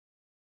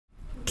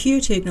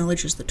QUT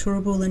acknowledges the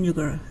Turrbal and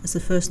Yugara as the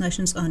First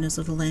Nations owners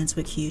of the lands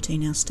where QUT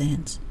now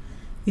stands.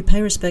 We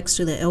pay respects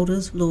to their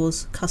elders,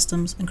 laws,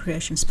 customs and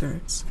creation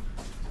spirits.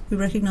 We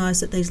recognise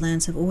that these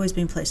lands have always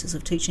been places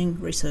of teaching,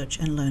 research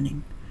and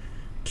learning.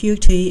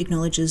 QUT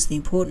acknowledges the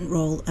important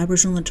role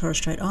Aboriginal and Torres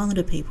Strait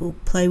Islander people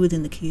play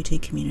within the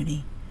QUT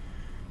community.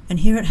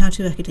 And here at How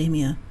to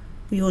Academia,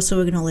 we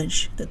also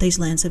acknowledge that these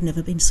lands have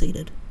never been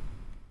ceded.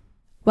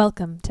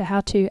 Welcome to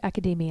How to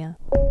Academia.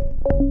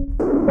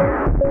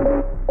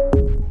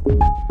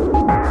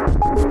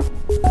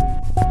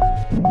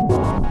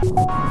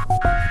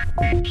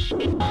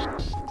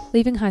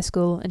 Leaving high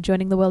school and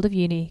joining the world of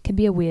uni can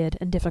be a weird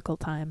and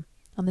difficult time.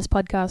 On this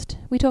podcast,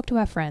 we talk to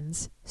our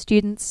friends,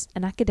 students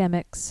and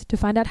academics to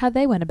find out how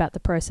they went about the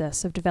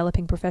process of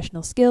developing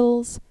professional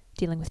skills,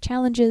 dealing with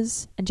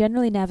challenges, and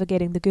generally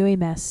navigating the gooey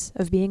mess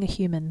of being a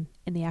human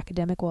in the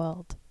academic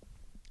world.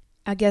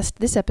 Our guest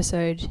this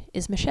episode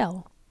is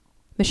Michelle.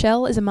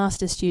 Michelle is a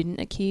master's student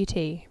at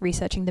QUT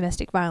researching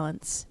domestic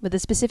violence, with a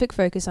specific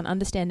focus on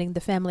understanding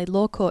the family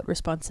law court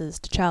responses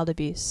to child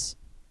abuse.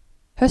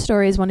 Her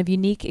story is one of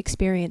unique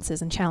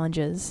experiences and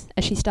challenges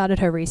as she started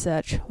her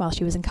research while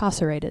she was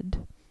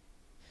incarcerated.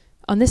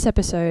 On this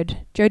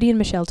episode, Jodie and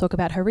Michelle talk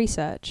about her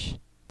research,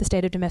 the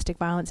state of domestic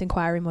violence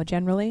inquiry more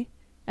generally,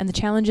 and the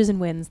challenges and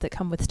wins that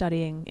come with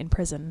studying in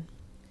prison.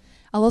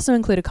 I'll also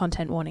include a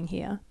content warning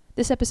here.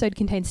 This episode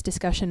contains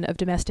discussion of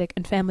domestic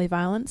and family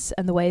violence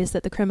and the ways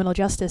that the criminal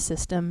justice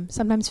system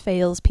sometimes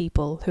fails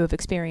people who have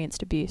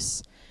experienced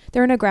abuse.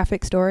 There are no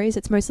graphic stories,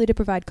 it's mostly to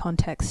provide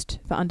context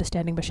for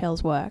understanding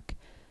Michelle's work,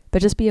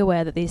 but just be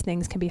aware that these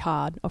things can be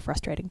hard or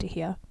frustrating to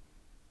hear.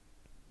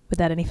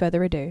 Without any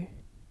further ado,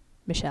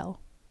 Michelle.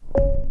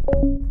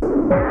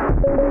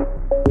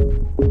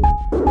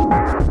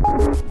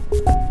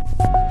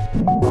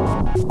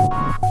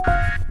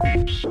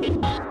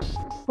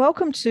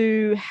 Welcome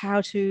to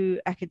How to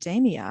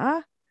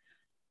Academia.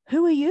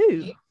 Who are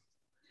you?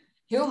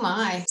 Who am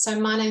I? So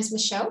my name's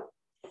Michelle,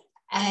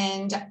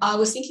 and I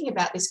was thinking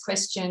about this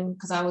question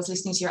because I was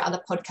listening to your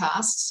other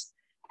podcasts,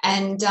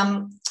 and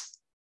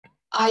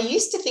I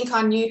used to think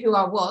I knew who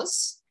I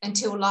was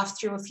until life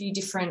threw a few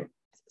different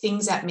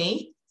things at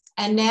me,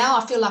 and now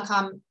I feel like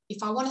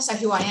if I want to say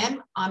who I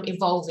am, I'm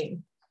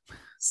evolving.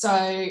 So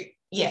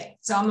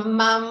I'm a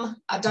mum.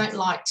 I don't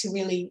like to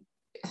really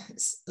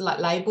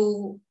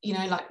label,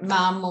 like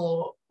mum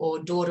or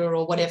daughter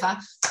or whatever.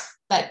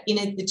 But,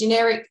 the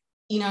generic,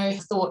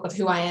 thought of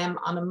who I am,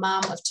 I'm a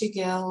mum of two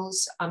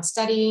girls. I'm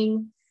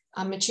studying.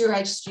 I'm a mature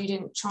age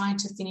student trying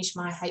to finish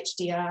my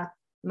HDR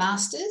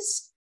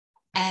Masters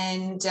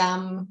and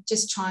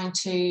just trying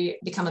to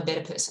become a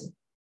better person.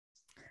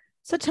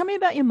 So tell me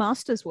about your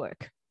master's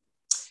work.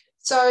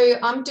 So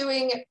I'm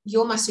doing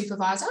You're My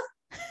Supervisor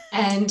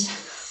and...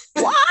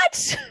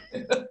 What?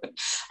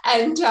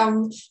 And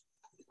I'm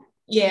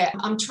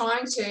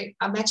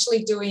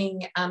actually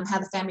doing how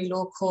the family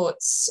law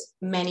courts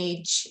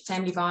manage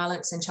family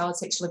violence and child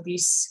sexual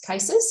abuse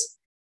cases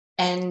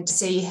and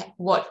see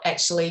what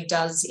actually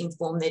does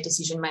inform their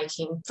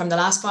decision-making. From the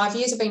last 5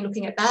 years, I've been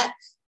looking at that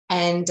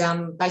and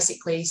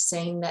basically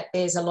seeing that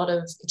there's a lot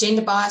of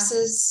gender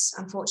biases,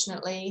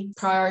 unfortunately.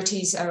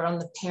 Priorities are on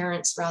the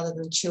parents rather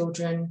than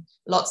children.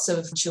 Lots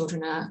of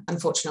children are,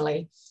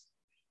 unfortunately,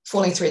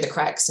 falling through the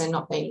cracks and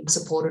not being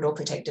supported or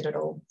protected at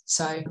all.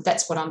 So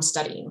that's what I'm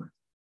studying.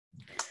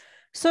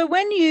 So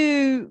when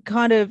you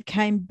kind of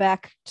came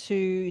back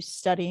to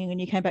studying and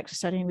you came back to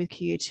studying with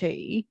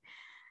QUT,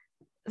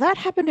 that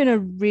happened in a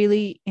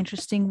really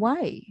interesting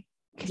way.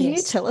 Can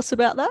you tell us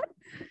about that?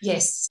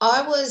 Yes,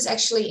 I was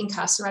actually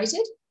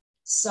incarcerated.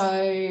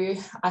 So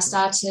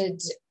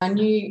I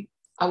knew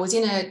I was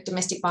in a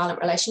domestic violent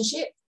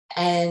relationship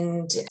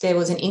and there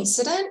was an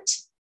incident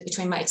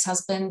between my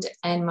ex-husband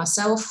and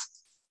myself.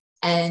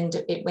 And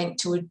it went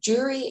to a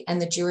jury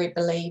and the jury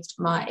believed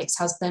my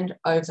ex-husband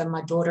over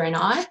my daughter and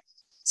I.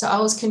 So I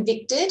was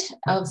convicted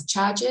of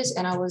charges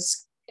and I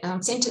was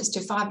sentenced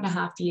to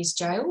 5.5 years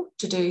jail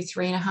to do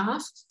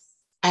 3.5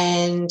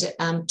 and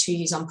 2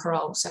 years on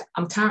parole. So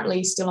I'm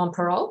currently still on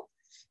parole.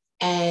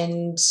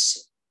 And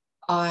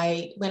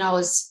it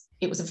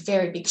was a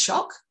very big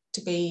shock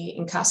to be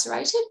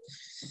incarcerated.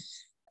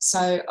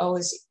 So I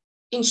was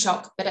in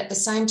shock, but at the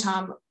same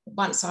time,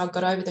 once I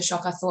got over the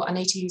shock, I thought I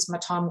need to use my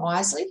time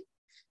wisely.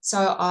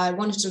 So I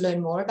wanted to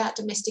learn more about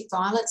domestic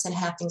violence and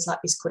how things like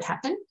this could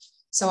happen.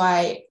 So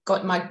I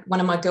got one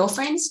of my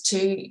girlfriends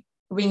to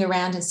ring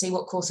around and see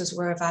what courses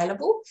were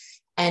available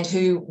and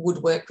who would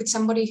work with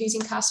somebody who's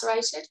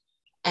incarcerated.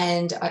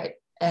 And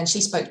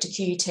she spoke to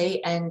QUT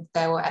and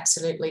they were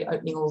absolutely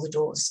opening all the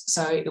doors.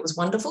 So it was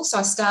wonderful. So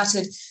I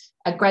started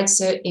a grad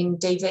cert in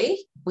DV,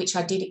 which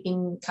I did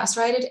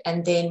incarcerated.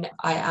 And then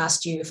I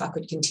asked you if I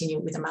could continue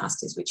with a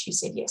master's, which you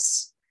said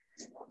yes.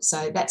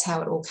 So that's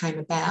how it all came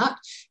about.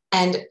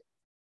 And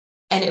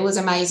it was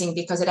amazing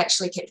because it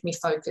actually kept me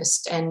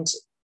focused and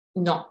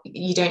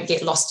you don't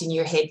get lost in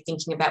your head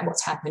thinking about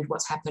what's happened,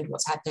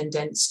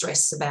 and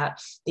stress about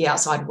the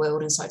outside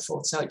world and so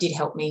forth. So it did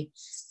help me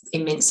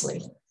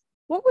immensely.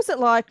 What was it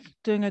like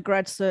doing a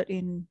grad cert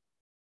in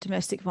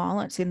domestic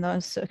violence in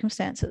those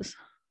circumstances?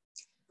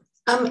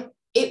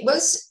 It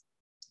was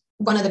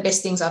one of the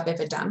best things I've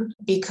ever done,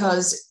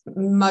 because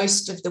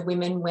most of the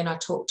women, when I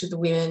talk to the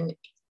women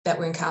that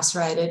were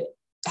incarcerated,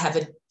 have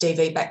a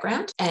DV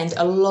background, and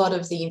a lot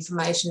of the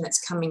information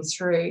that's coming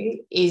through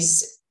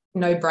is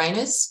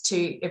no-brainers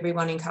to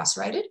everyone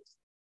incarcerated,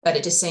 but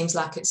it just seems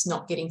like it's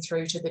not getting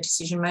through to the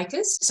decision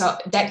makers. So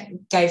that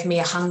gave me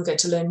a hunger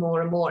to learn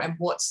more and more, and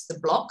what's the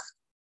block?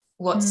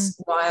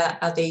 Why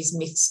are these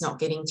myths not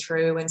getting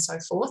through, and so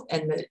forth,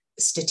 and the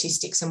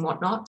statistics and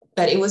whatnot.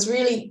 But it was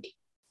really,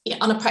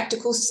 on a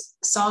practical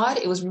side,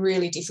 it was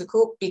really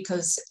difficult,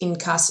 because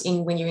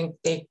when you're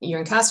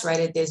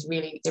incarcerated, they're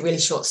really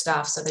short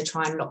staffed, so they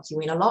try and lock you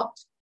in a lot,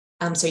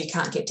 so you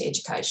can't get to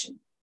education.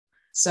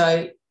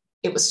 So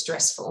it was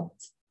stressful.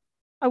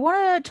 I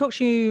want to talk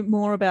to you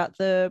more about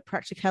the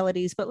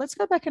practicalities, but let's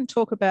go back and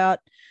talk about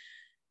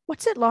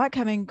what's it like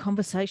having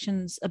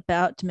conversations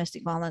about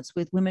domestic violence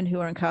with women who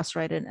are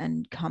incarcerated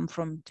and come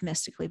from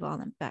domestically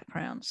violent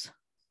backgrounds?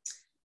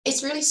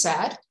 It's really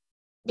sad,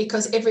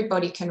 because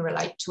everybody can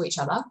relate to each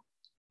other.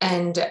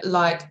 And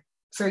like,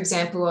 for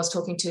example, I was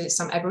talking to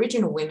some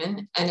Aboriginal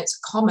women, and it's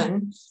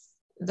common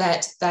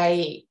that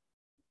they,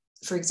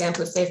 for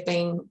example, if they've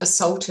been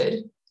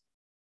assaulted,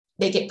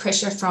 they get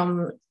pressure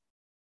from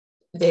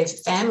their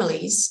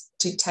families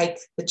to take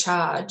the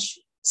charge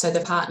so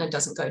the partner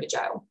doesn't go to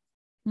jail.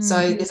 Mm.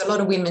 So there's a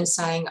lot of women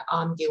saying,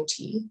 I'm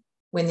guilty,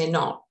 when they're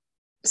not.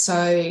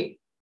 So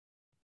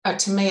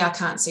to me, I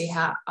can't see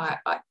how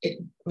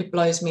it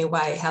blows me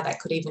away how that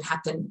could even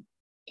happen,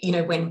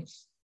 when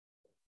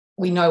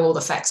we know all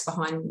the facts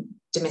behind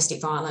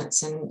domestic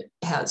violence and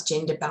how it's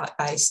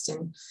gender-based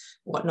and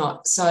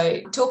whatnot.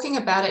 So talking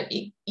about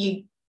it,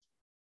 you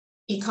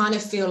kind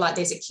of feel like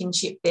there's a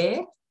kinship there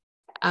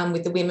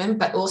with the women,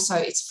 but also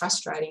it's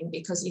frustrating,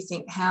 because you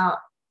think,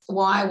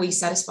 why are we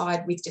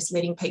satisfied with just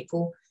letting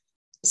people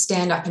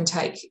stand up and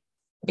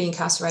be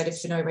incarcerated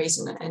for no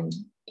reason, and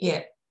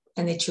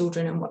their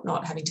children and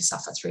whatnot having to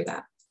suffer through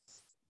that?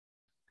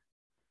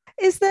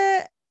 Is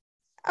there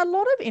a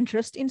lot of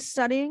interest in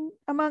studying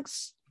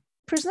amongst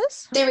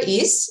prisoners? There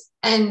is,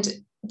 and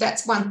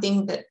that's one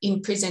thing, that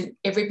in prison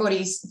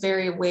everybody's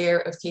very aware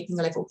of keeping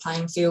a level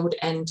playing field,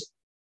 and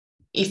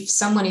if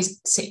someone is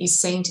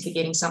seen to be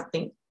getting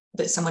something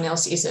that someone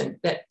else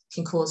isn't, that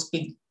can cause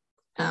big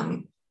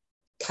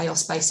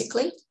chaos,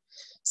 basically.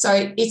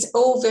 So it's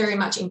all very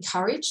much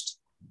encouraged,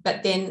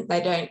 but then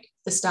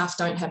the staff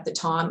don't have the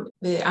time,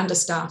 the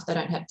understaffed, they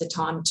don't have the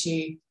time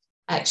to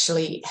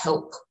actually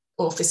help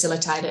or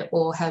facilitate it,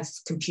 or have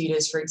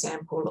computers, for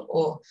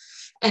example.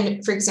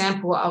 And for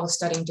example, I was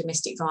studying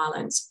domestic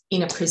violence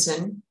in a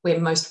prison where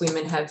most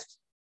women have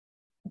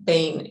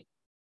been,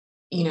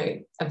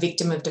 a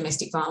victim of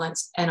domestic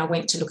violence, and I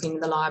went to look in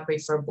the library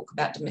for a book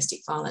about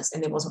domestic violence,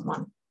 and there wasn't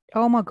one.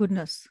 Oh my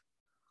goodness.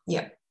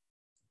 Yeah.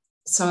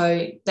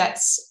 So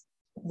that's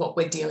what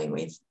we're dealing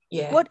with.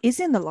 Yeah. What is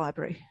in the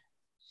library?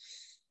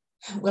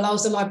 Well, I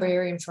was a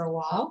librarian for a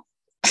while.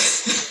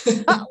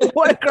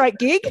 What a great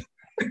gig.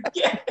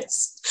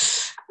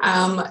 Yes.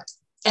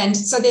 And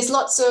so there's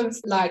lots of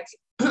like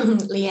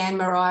Leanne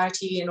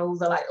Moriarty and all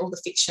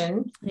the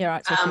fiction. Yeah,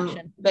 right. So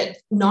fiction. But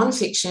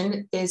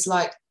non-fiction, there's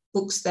like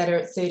books that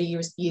are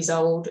 30 years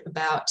old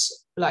about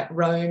like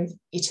Rome,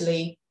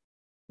 Italy.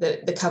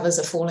 The covers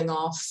are falling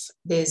off.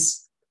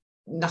 There's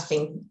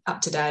nothing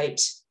up to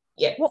date.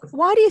 Yeah.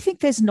 Why do you think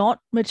there's not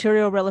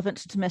material relevant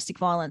to domestic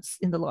violence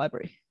in the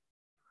library?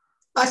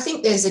 I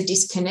think there's a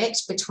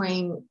disconnect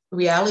between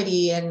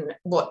reality and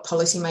what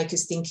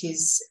policymakers think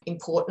is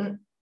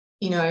important.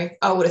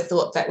 I would have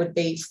thought that would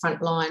be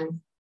frontline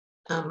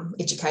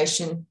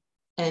education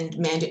and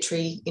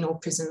mandatory in all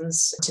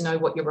prisons, to know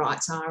what your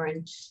rights are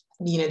and,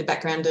 the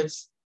background of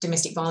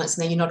domestic violence,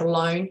 and then you're not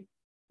alone.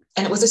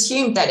 And it was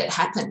assumed that it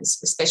happens,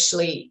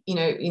 especially,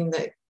 in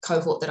the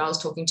cohort that I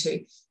was talking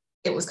to.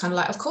 It was kind of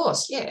like, of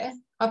course, yeah,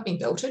 I've been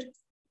belted.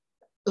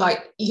 Like,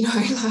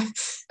 like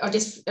I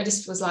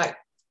just was like,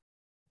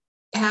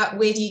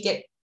 where do you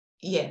get,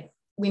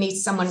 we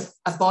need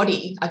a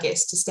body, I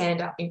guess, to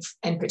stand up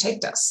and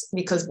protect us,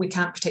 because we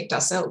can't protect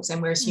ourselves,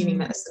 and we're assuming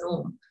that it's the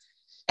norm.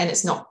 And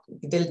it's not,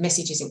 the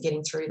message isn't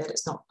getting through that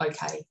it's not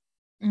okay.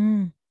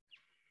 Mm.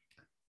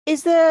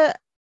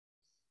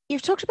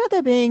 You've talked about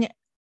there being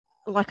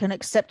like an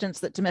acceptance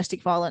that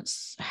domestic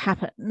violence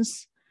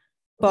happens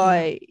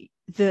by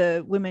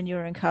the women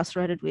you're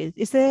incarcerated with.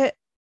 Is there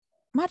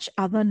much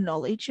other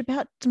knowledge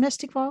about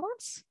domestic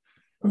violence?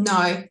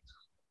 No.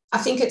 I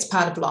think it's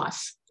part of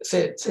life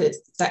for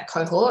that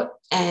cohort.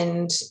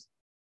 And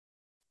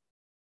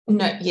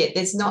no,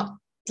 there's not,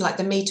 like,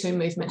 the Me Too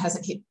movement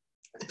hasn't hit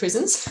the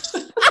prisons.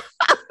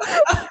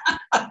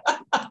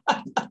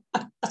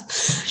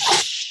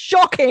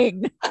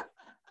 Shocking.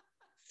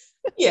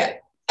 Yeah.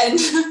 And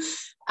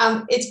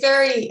it's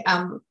very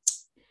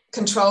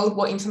controlled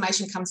what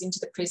information comes into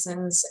the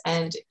prisons,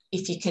 and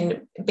if you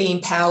can be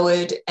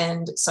empowered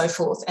and so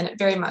forth. And it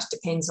very much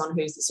depends on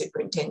who's the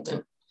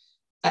superintendent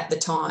at the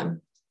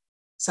time.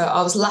 So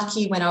I was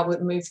lucky when I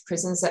would move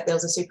prisons that there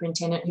was a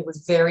superintendent who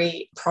was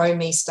very pro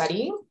me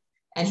studying,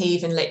 and he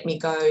even let me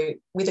go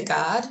with a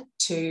guard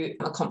to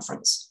a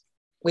conference,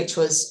 which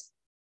was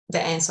the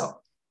ANSOC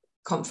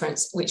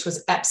conference, which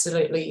was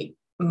absolutely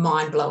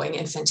mind-blowing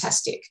and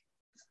fantastic.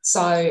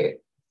 So,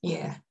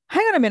 yeah.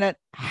 Hang on a minute.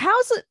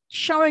 How's it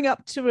showing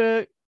up to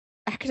a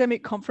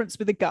academic conference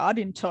with a guard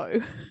in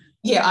tow?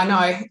 Yeah, I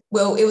know.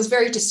 Well, it was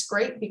very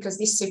discreet because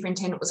this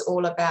superintendent was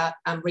all about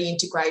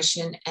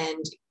reintegration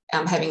and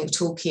having a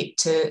toolkit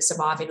to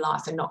survive in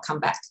life and not come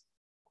back.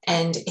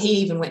 And he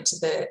even went to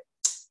the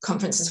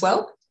conference as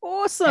well.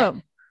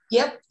 Awesome.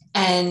 Yep.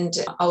 And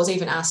I was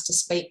even asked to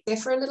speak there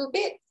for a little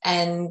bit.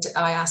 And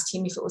I asked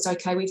him if it was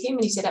okay with him.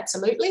 And he said,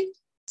 absolutely.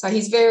 So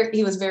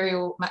he was very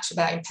much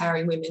about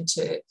empowering women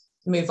to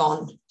move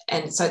on.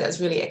 And so that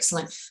was really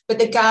excellent. But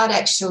the guard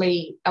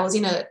actually, I was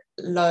in a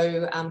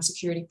low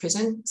security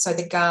prison. So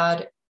the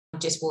guard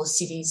just wore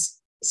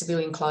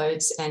civilian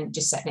clothes and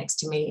just sat next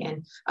to me.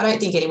 And I don't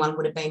think anyone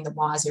would have been the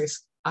wiser if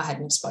I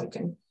hadn't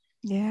spoken.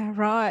 Yeah,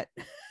 right.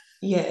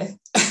 Yeah.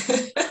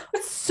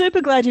 Super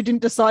glad you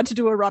didn't decide to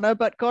do a runner,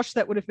 but gosh,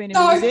 that would have been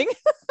amazing.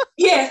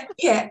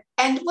 Yeah.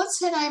 And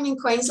what's her name in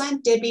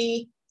Queensland?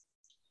 Debbie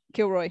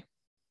Kilroy.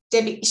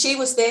 Debbie, she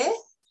was there.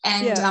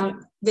 And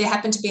there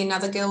happened to be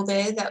another girl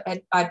there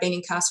that I'd been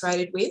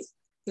incarcerated with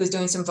who was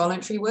doing some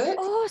voluntary work.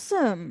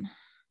 Awesome.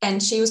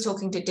 And she was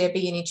talking to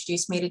Debbie and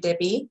introduced me to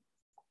Debbie.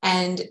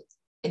 And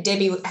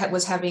Debbie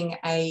was having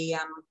a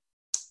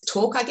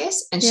talk, I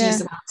guess, and she's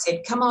the one who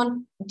said, come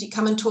on,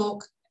 come and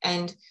talk.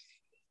 And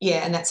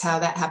and that's how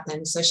that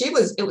happened. So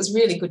it was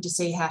really good to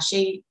see how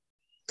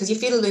because you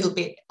feel a little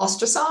bit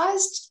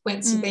ostracized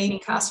once you've been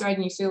incarcerated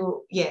and you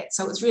feel,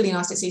 so it was really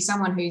nice to see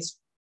someone who's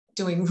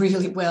doing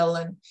really well.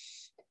 And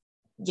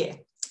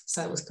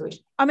so it was good.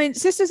 I mean,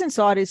 Sisters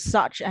Inside is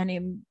such an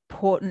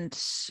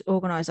important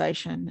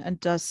organisation and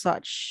does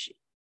such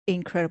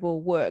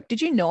incredible work.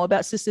 Did you know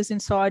about Sisters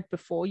Inside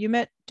before you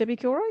met Debbie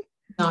Kilroy?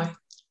 No.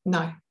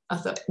 I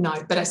thought, no.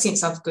 But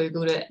since I've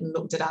Googled it and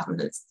looked it up, and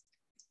it's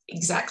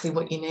exactly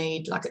what you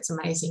need. Like, it's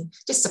amazing.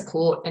 Just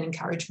support and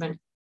encouragement.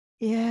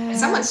 Yeah. And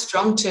someone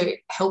strong to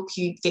help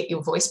you get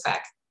your voice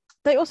back.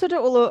 They also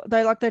do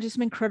they do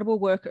some incredible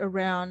work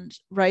around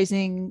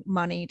raising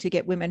money to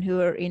get women who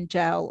are in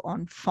jail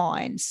on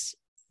fines,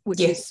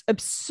 which is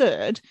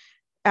absurd,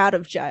 out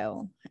of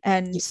jail,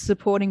 and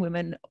supporting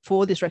women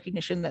for this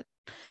recognition that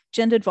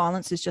gendered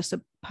violence is just a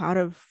part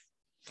of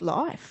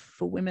life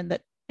for women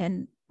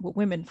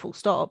women full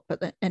stop,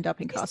 but that end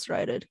up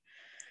incarcerated.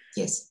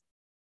 Yes.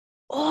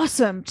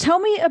 Awesome. Tell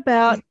me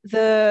about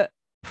the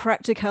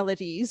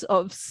practicalities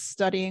of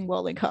studying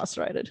while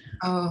incarcerated.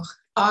 Oh,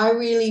 I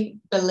really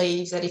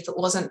believe that if it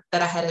wasn't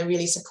that I had a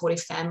really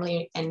supportive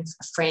family and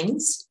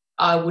friends,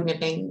 I wouldn't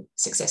have been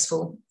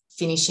successful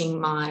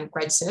finishing my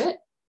grad cert.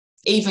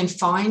 Even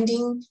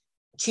finding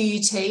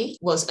QUT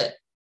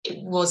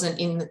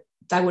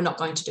they were not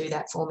going to do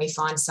that for me,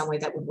 find somewhere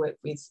that would work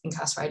with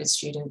incarcerated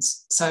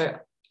students. So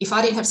if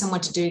I didn't have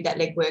someone to do that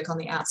legwork on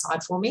the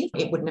outside for me,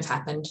 it wouldn't have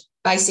happened.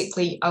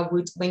 Basically, I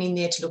went in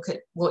there to look at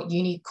what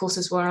uni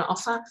courses were on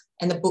offer,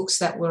 and the books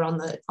that were on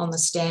the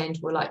stand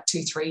were like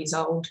 2-3 years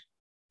old.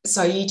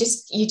 So you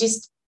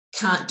just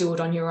can't do it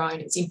on your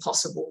own. It's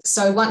impossible.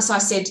 So once I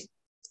said,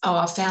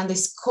 I found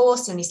this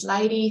course and this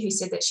lady who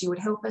said that she would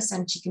help us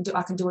and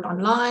I can do it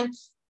online.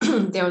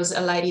 There was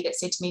a lady that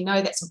said to me,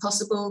 no, that's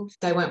impossible.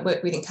 They won't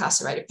work with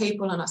incarcerated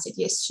people. And I said,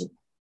 yes,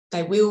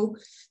 they will.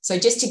 So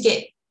just to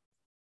get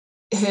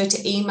her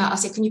to email, I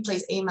said, can you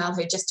please email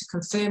her just to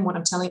confirm what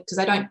I'm telling, because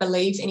I don't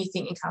believe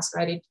anything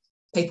incarcerated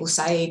people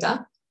say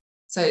either.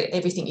 So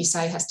everything you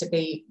say has to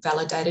be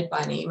validated by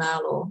an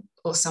email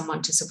or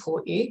someone to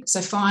support you.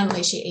 So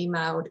finally she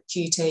emailed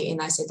QT and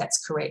they said,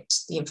 that's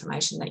correct. The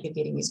information that you're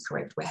getting is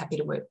correct. We're happy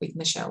to work with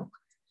Michelle.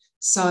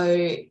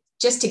 So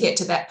just to get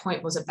to that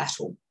point was a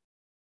battle.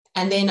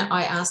 And then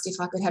I asked if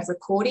I could have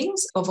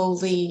recordings of all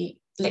the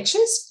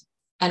lectures.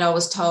 And I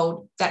was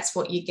told that's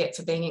what you get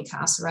for being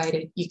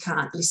incarcerated. You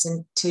can't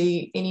listen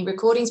to any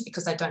recordings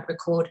because they don't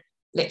record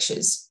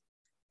lectures.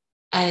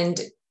 And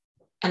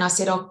I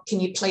said, can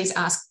you please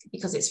ask,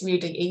 because it's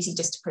really easy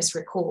just to press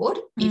record,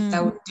 if they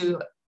would do,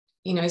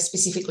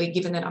 specifically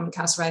given that I'm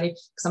incarcerated,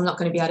 because I'm not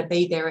going to be able to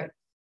be there at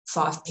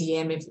 5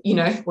 p.m,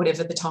 if,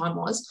 whatever the time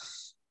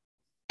was.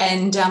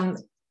 And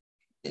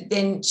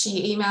then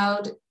she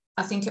emailed,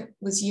 I think it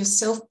was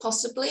yourself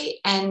possibly,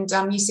 and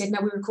you said,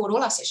 no, we record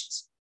all our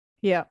sessions.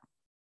 Yeah.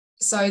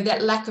 So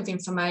that lack of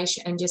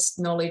information and just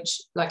knowledge,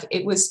 like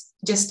it was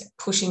just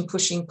pushing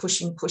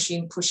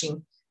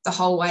the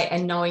whole way,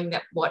 and knowing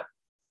that what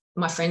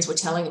my friends were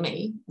telling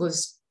me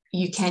was,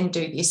 you can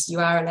do this,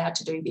 you are allowed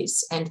to do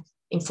this, and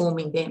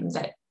informing them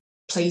that,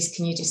 please,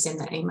 can you just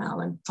send that email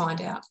and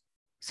find out.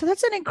 So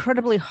that's an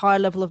incredibly high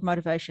level of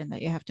motivation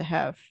that you have to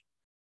have.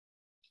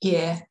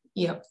 Yeah.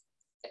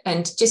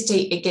 And just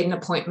to get an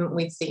appointment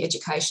with the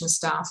education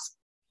staff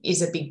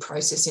is a big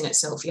process in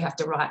itself. You have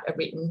to write a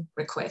written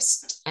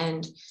request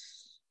and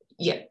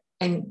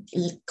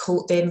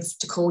call them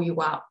to call you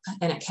up,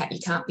 and you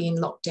can't be in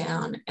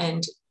lockdown,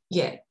 and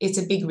it's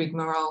a big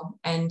rigmarole.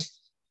 And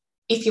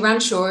if you're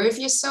unsure of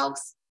yourself,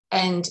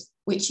 and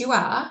which you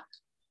are,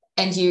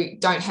 and you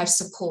don't have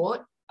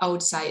support, I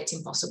would say it's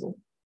impossible.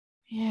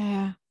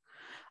 Yeah.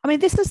 I mean,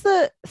 this is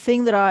the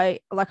thing that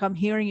I'm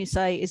hearing you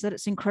say, is that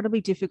it's incredibly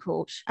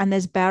difficult and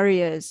there's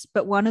barriers,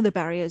 but one of the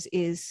barriers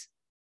is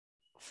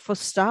for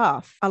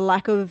staff, a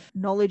lack of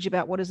knowledge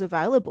about what is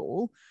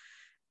available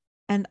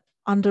and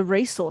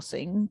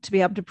under-resourcing to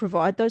be able to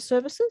provide those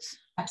services.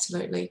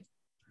 Absolutely.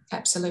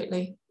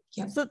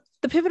 Yeah. So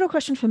the pivotal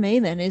question for me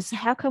then is,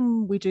 how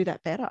can we do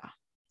that better?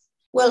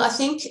 Well, I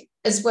think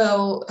as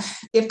well,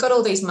 they've got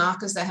all these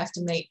markers they have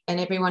to meet, and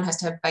everyone has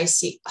to have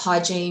basic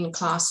hygiene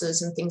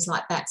classes and things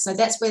like that. So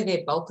that's where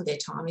their bulk of their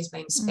time is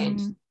being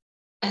spent.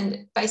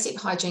 And basic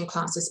hygiene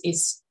classes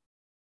is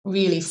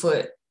really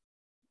for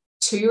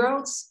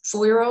 2-year-olds,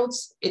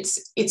 4-year-olds.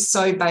 It's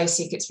so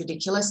basic, it's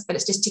ridiculous, but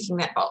it's just ticking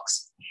that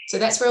box. So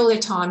that's where all their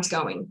time's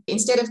going.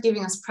 Instead of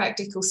giving us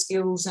practical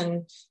skills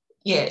and,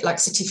 like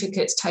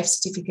certificates, TAFE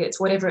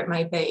certificates, whatever it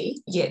may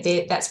be,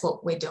 that's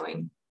what we're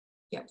doing.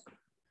 Yep.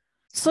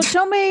 So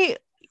tell me,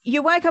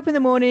 you wake up in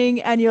the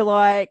morning and you're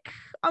like,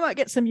 I might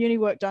get some uni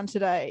work done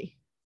today.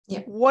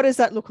 Yeah. What does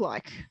that look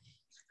like?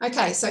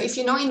 Okay, so if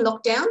you're not in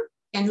lockdown,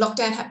 and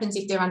lockdown happens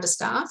if they're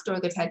understaffed or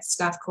they've had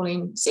staff call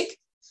in sick.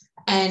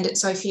 And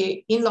so if you're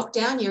in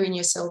lockdown, you're in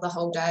your cell the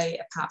whole day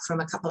apart from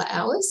a couple of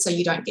hours, so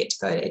you don't get to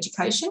go to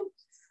education.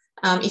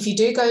 If you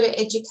do go to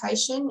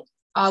education,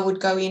 I would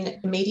go in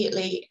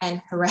immediately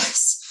and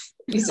harass,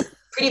 is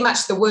pretty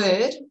much the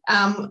word.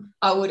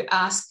 I would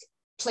ask,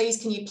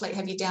 please,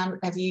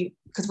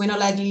 because we're not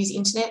allowed to use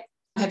internet,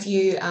 have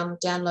you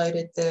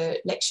downloaded the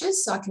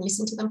lectures so I can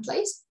listen to them,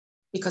 please?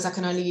 Because I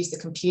can only use the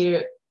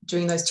computer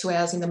during those 2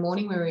 hours in the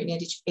morning when we're in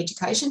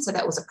education. So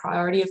that was a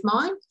priority of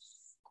mine.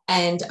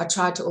 And I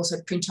tried to also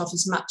print off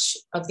as much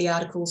of the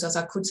articles as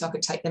I could so I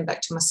could take them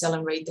back to my cell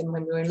and read them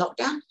when we were in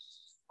lockdown.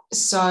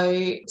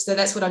 So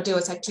that's what I do. I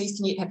say,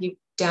 please, have you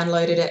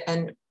downloaded it?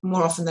 And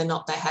more often than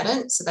not, they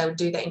hadn't. So they would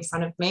do that in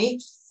front of me.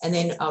 And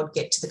then I would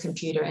get to the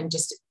computer and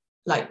just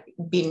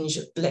binge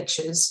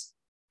lectures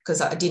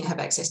because I didn't have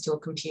access to a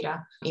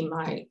computer in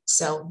my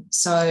cell.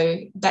 So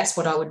that's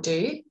what I would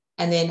do.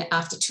 And then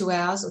after 2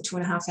 hours or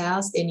 2.5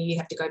 hours, then you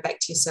have to go back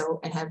to your cell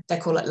and they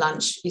call it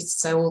lunch.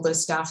 So all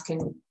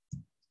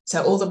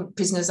the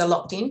prisoners are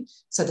locked in,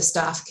 so the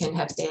staff can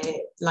have their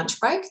lunch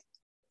break.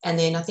 And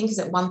then I think it's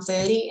at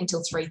 1:30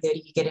 until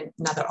 3:30, you get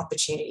another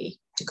opportunity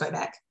to go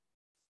back.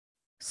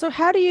 So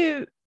if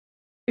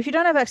you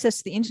don't have access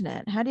to the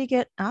internet, how do you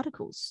get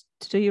articles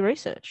to do your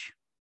research?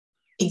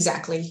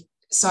 Exactly.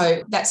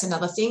 So that's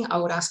another thing. I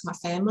would ask my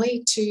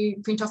family to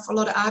print off a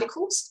lot of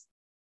articles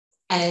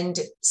and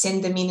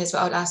send them in as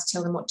well. I'd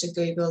tell them what to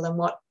Google and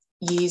what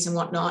years and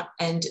whatnot,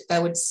 and they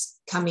would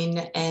come in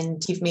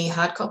and give me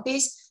hard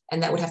copies,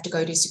 and that would have to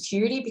go to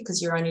security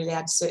because you're only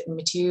allowed certain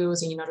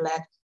materials and you're not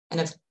allowed.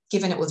 And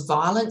given it was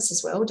violence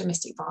as well,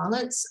 domestic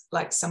violence,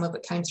 like some of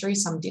it came through,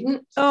 some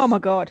didn't. Oh my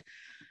God.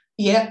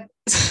 Yeah.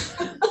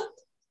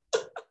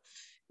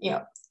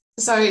 Yeah.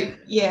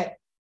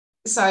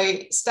 So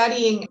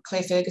studying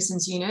Claire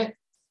Ferguson's unit,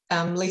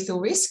 lethal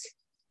risk,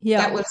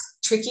 that was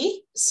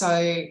tricky.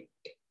 So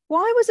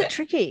why was it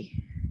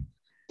tricky?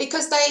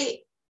 Because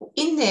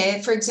in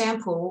there, for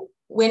example,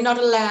 we're not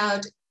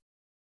allowed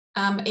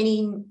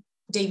any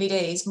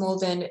DVDs more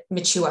than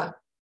mature.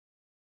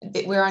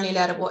 We're only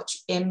allowed to watch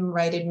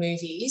M-rated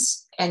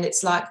movies, and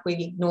it's like we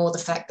ignore the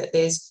fact that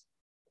there's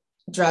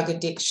drug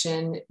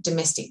addiction,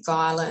 domestic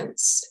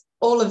violence,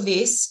 all of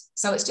this.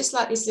 So it's just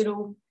like this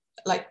little,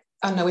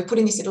 we put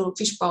in this little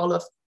fishbowl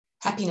of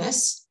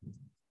happiness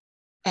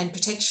and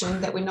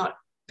protection that we're not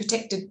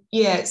protected.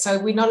 Yeah, so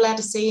we're not allowed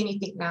to see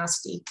anything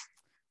nasty.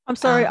 I'm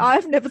sorry,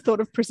 I've never thought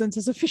of prisons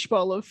as a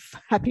fishbowl of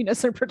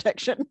happiness and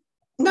protection.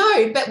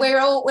 No, but we're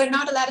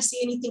not allowed to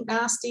see anything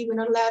nasty. We're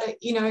not allowed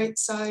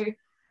to,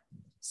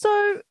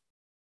 So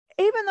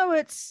even though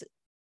it's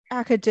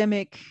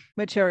academic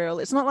material,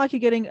 it's not like you're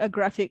getting a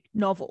graphic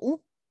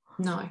novel.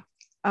 No.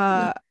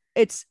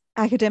 It's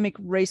academic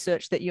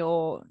research that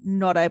you're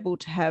not able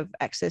to have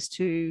access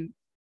to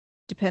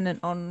dependent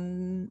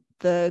on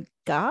the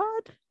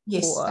guard?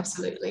 Yes,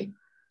 absolutely.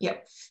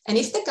 Yep. And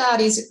if the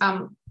guard is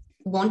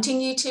wanting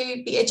you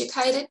to be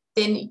educated,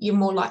 then you're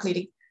more likely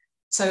to.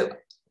 So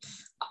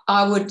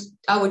I would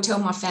tell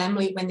my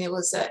family when there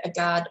was a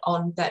guard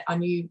on that I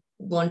knew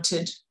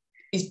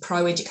is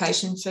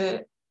pro-education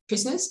for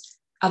prisoners.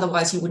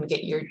 Otherwise, you wouldn't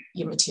get your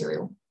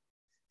material.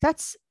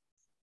 That's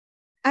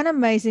an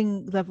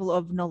amazing level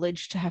of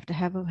knowledge to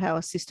have of how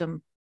a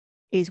system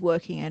is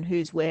working and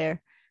who's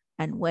where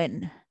and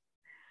when.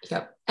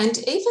 Yep. And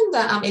even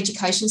the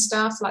education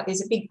staff,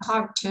 there's a big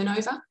high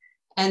turnover.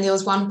 And there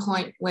was one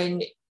point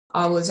when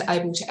I was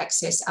able to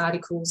access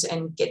articles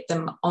and get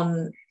them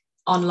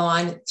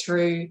online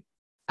through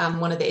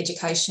one of the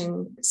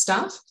education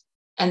staff.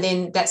 And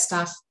then that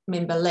staff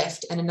member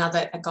left and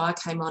a guy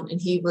came on,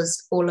 and he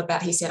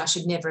said I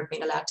should never have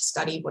been allowed to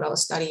study what I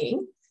was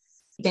studying.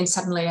 Then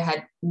suddenly I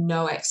had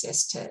no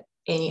access to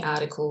any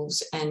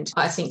articles. And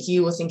I think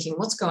you were thinking,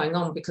 what's going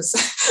on? Because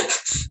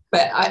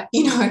But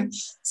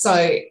so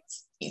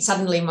it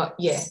suddenly,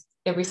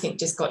 everything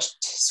just got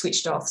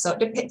switched off. So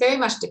it very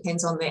much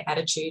depends on their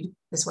attitude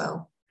as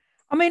well.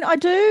 I mean, I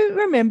do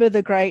remember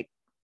the great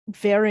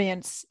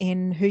variance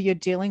in who you're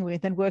dealing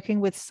with, and working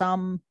with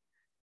some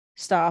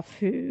staff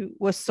who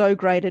were so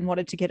great and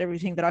wanted to get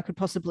everything that I could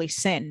possibly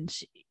send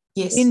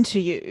into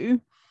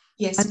you.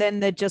 Yes. And then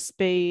there'd just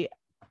be,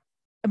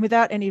 and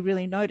without any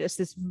really notice,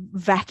 this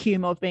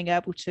vacuum of being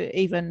able to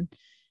even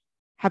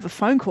have a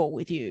phone call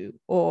with you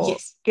or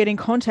get in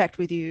contact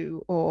with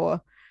you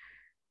or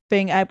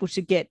being able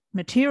to get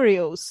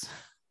materials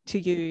to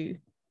you.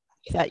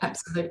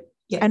 Absolutely.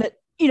 Yeah. And it,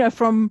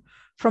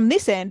 from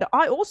this end,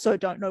 I also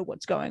don't know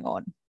what's going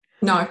on.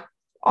 No.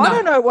 I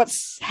don't know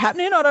what's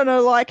happening. I don't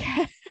know, like.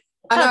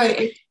 I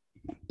know.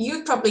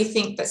 You'd probably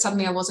think that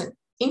suddenly I wasn't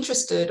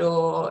interested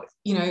or,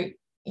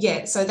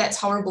 so that's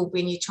horrible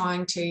when you're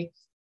trying to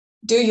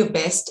do your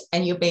best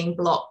and you're being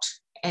blocked.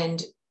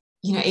 And,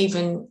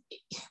 even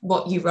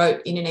what you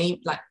wrote in an email,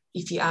 like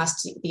if you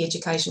asked the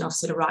education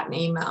officer to write an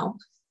email,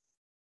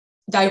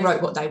 they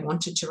wrote what they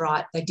wanted to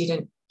write. They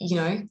didn't,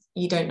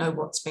 you don't know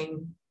what's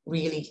been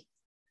really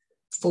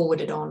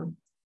forwarded on.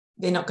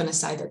 They're not going to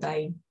say that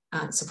they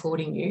aren't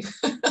supporting you.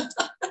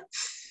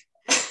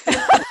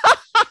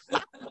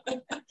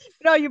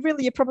 No,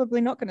 you're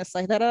probably not going to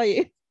say that, are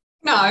you?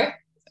 No.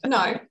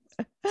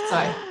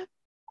 So,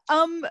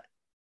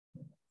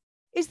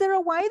 is there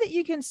a way that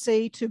you can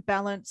see to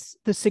balance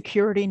the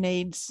security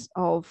needs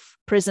of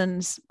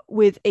prisons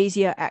with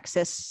easier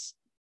access,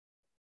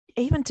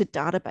 even to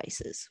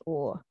databases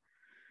or?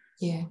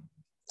 Yeah,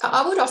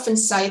 I would often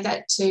say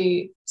that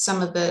to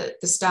some of the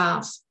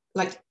staff,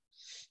 like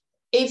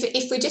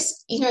if we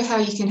just, how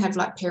you can have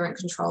like parent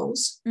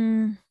controls.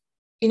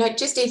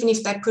 Just even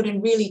if they put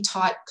in really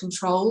tight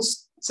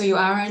controls, so you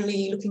are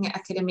only looking at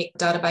academic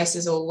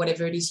databases or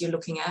whatever it is you're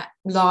looking at,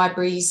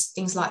 libraries,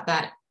 things like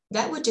that,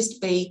 that would just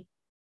be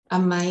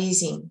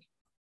amazing,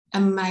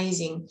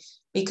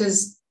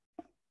 because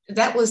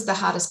that was the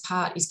hardest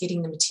part, is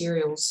getting the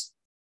materials.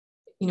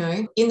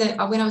 When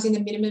I was in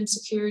the minimum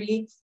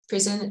security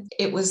prison,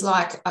 it was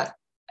like,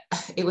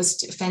 it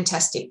was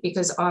fantastic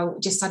because I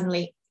just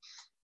suddenly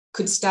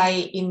could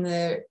stay in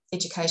the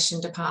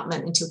education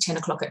department until 10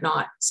 o'clock at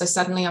night. So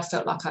suddenly I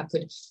felt like I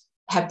could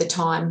have the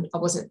time. I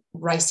wasn't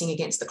racing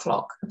against the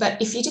clock.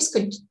 But if you just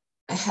could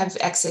have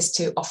access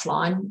to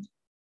offline,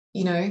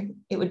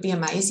 it would be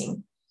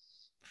amazing.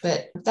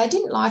 But they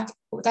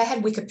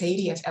had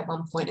Wikipedia at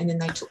one point and then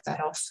they took that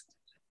off.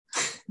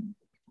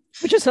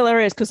 Which is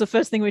hilarious because the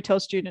first thing we tell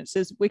students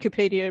is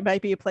Wikipedia may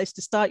be a place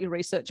to start your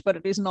research, but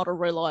it is not a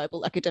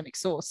reliable academic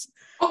source.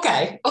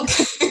 Okay.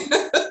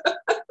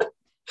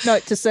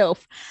 Note to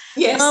self.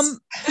 Yes.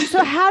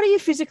 So how do you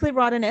physically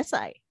write an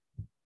essay?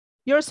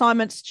 Your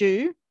assignment's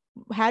due.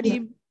 How do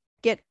you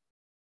get,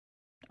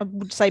 I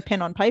would say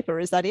pen on paper.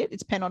 Is that it?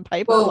 It's pen on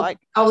paper? Well,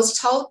 I was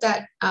told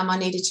that I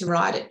needed to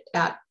write it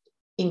out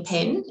in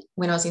pen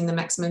when I was in the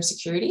maximum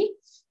security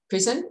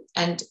prison.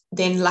 And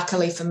then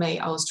luckily for me,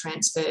 I was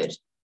transferred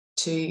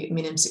to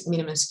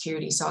minimum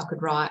security, so I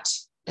could write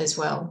as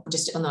well,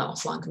 just on the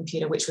offline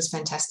computer, which was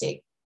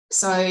fantastic.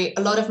 So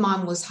a lot of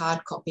mine was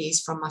hard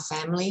copies from my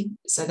family.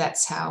 So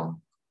that's how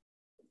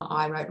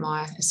I wrote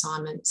my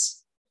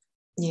assignments.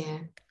 Yeah.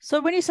 So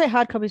when you say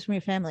hard copies from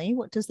your family,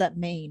 what does that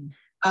mean?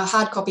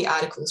 Hard copy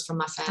articles from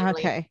my family.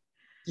 Okay.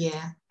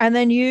 Yeah. And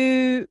then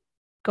you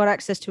got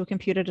access to a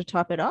computer to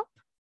type it up?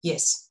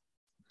 Yes.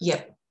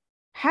 Yep.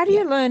 How do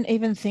you learn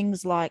even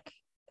things like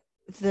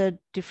the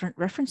different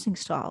referencing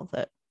style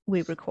that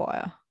we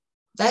require?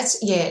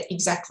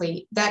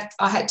 Exactly. That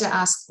I had to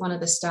ask one of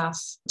the staff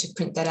to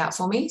print that out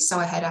for me. So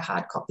I had a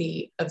hard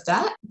copy of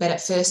that. But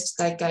at first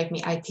they gave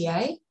me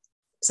APA.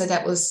 So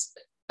that was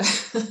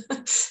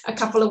a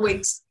couple of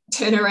weeks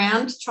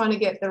turnaround trying to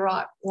get the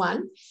right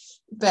one.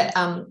 But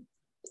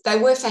they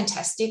were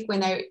fantastic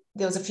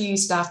there was a few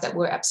staff that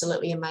were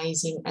absolutely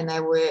amazing and they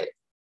were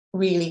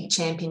really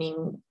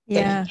championing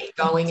that you keep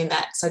going in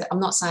that. So I'm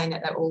not saying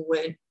that they all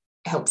weren't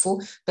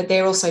helpful, but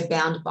they're also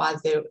bound by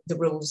the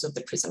rules of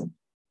the prison.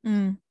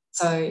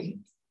 So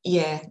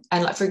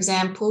and like for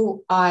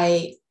example,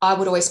 I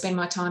would always spend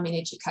my time in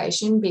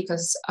education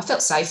because I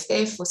felt safe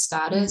there for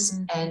starters,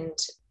 and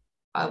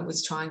I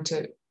was trying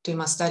to do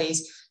my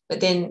studies. But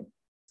then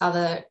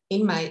other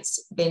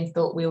inmates then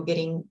thought we were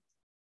getting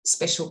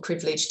special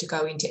privilege to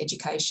go into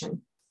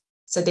education,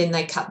 so then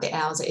they cut the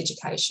hours of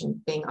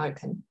education being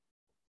open.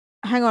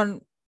 Hang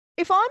on,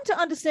 if I'm to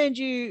understand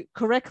you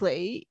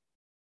correctly,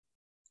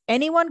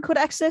 anyone could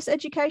access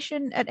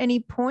education at any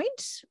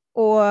point?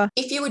 Or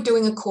if you were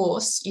doing a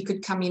course, you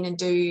could come in and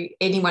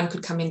anyone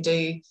could come and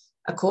do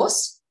a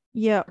course.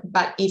 Yeah.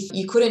 But if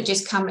you couldn't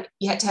just come,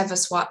 you had to have a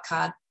swipe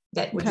card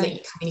that would let you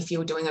come in if you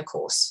were doing a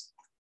course.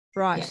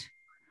 Right. Yeah.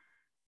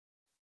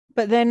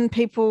 But then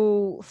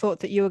people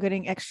thought that you were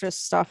getting extra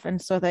stuff and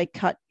so they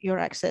cut your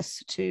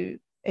access to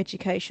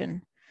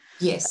education.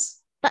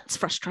 Yes. That's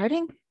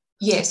frustrating.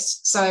 Yes.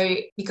 So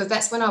because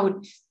that's when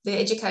the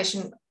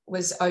education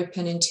was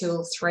open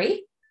until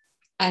 3.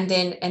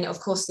 And of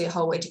course the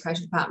whole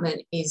education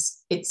department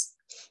it's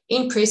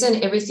in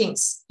prison,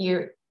 everything's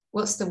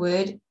what's the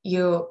word?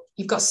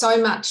 You've got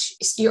so much,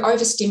 you're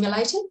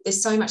overstimulated.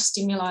 There's so much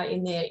stimuli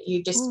in there.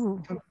 You just,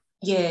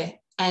 yeah.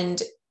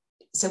 And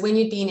so when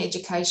you'd be in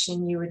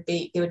education,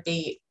 there would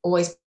be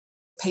always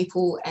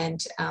people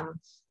and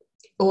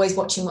always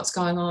watching what's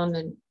going on.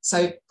 And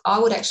so I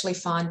would actually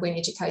find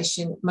when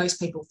most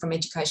people from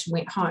education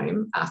went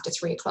home after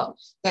 3:00,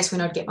 that's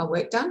when I'd get my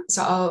work done.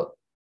 So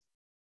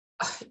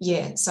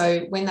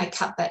so when they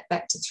cut that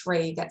back to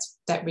 3,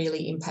 that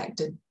really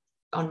impacted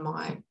on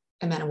my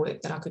amount of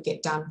work that I could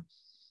get done.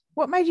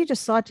 What made you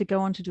decide to go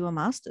on to do a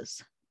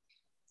master's?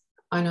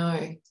 I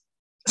know.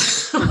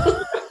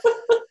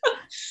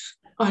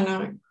 I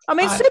know. I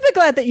mean, super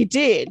glad that you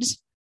did.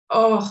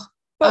 Oh.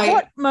 But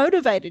what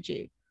motivated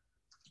you?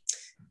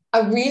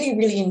 I really,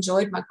 really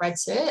enjoyed my grad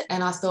cert,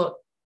 and I thought,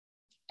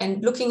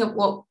 and looking at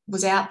what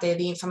was out there,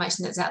 the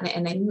information that's out there,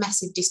 and the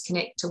massive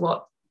disconnect to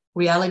what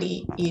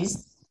reality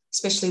is,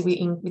 especially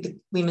with the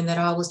women that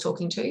I was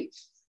talking to,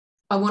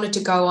 I wanted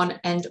to go on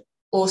and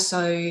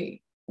also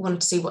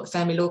wanted to see what the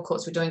family law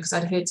courts were doing because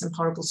I'd heard some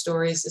horrible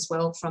stories as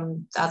well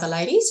from the other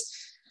ladies.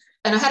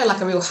 And I had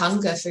a real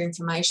hunger for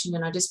information,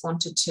 and I just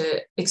wanted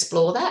to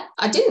explore that.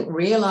 I didn't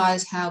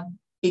realise how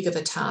big of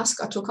a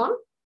task I took on.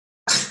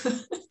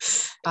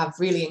 I've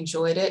really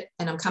enjoyed it,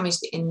 and I'm coming to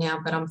the end now,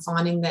 but I'm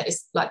finding that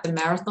it's like the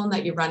marathon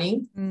that you're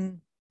running,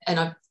 and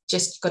I've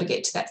just got to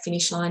get to that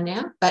finish line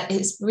now. But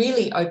it's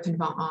really opened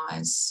my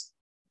eyes,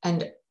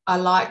 and I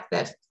like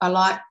that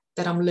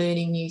I'm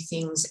learning new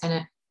things.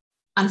 And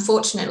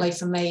unfortunately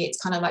for me,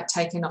 it's kind of like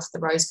taking off the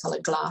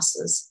rose-coloured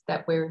glasses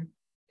that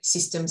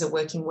systems are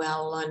working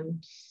well,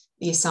 and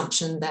the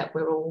assumption that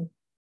we're all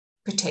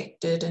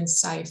protected and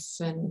safe.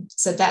 And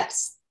so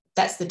that's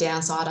the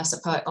downside, I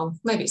suppose.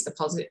 Maybe it's the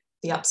positive,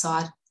 the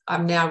upside.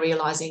 I'm now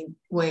realising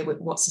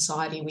what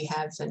society we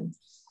have, and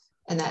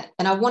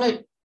I want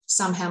to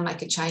somehow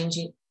make a change,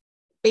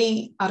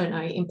 be, I don't know,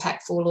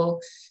 impactful or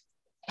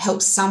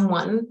help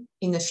someone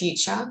in the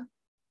future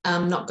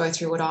not go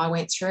through what I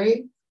went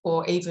through,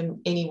 or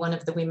even any one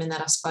of the women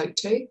that I spoke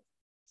to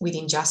with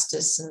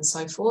injustice and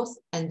so forth,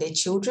 and their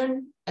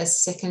children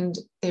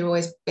they're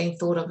always being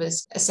thought of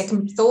as a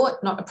second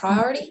thought, not a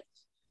priority.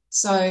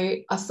 So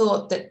I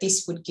thought that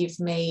this would give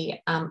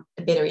me a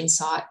better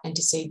insight and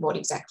to see what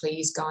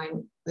exactly is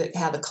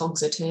how the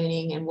cogs are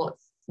turning, and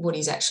what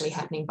is actually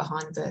happening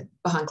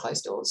behind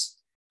closed doors.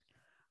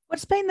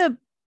 What's been the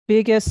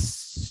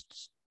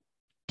biggest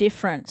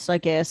difference, I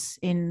guess,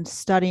 in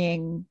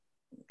studying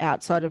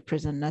outside of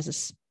prison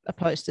as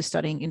opposed to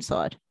studying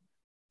inside?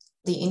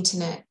 The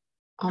internet.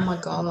 Oh my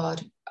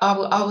God.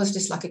 I was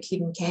just like a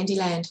kid in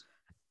Candyland.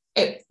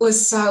 It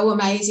was so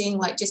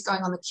amazing. Just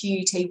going on the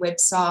QUT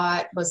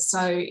website was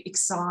so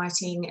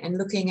exciting, and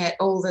looking at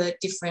all the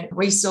different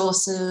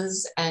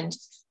resources. And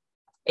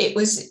it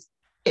was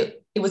a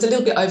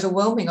little bit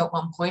overwhelming at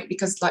one point,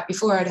 because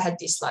before I'd had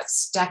this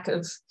stack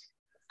of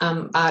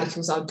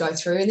articles I'd go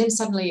through, and then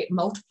suddenly it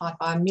multiplied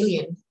by 1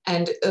 million.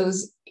 And it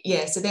was,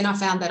 so then I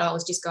found that I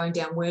was just going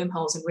down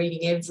wormholes and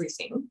reading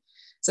everything.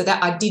 So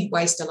that I did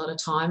waste a lot of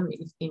time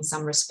in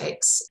some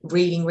respects,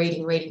 reading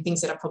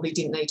things that I probably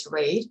didn't need to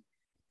read.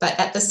 But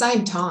at the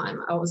same time,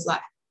 I was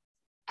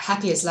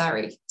happy as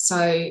Larry. So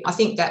I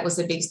think that was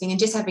the biggest thing. And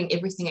just having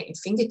everything at your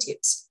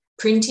fingertips.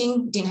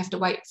 Printing, didn't have to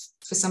wait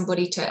for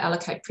somebody to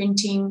allocate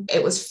printing.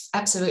 It was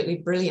absolutely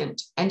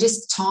brilliant. And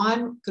just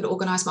time, could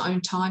organise my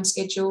own time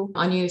schedule.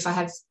 I knew if I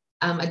had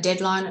a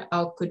deadline,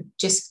 I could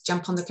just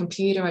jump on the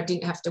computer. I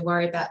didn't have to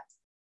worry about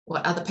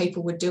what other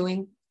people were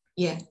doing.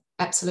 Yeah,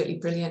 absolutely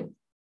brilliant.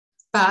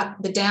 But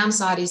the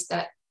downside is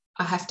that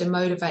I have to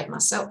motivate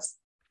myself.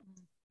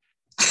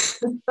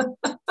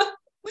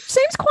 Which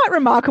seems quite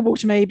remarkable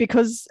to me,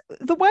 because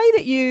the way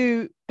that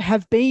you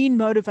have been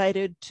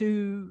motivated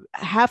to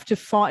have to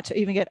fight to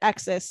even get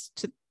access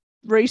to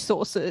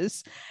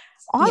resources,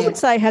 I would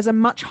say has a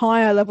much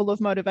higher level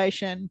of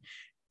motivation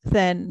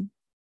than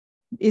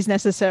is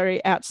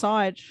necessary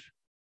outside.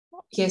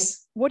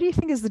 Yes. What do you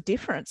think is the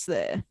difference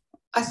there?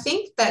 I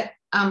think that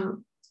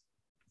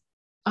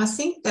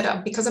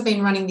because I've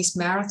been running this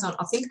marathon,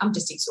 I think I'm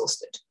just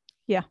exhausted.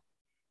 Yeah.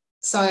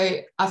 So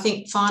I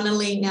think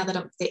finally, now that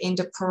I'm at the end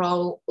of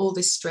parole, all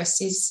this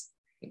stress is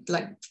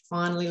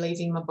finally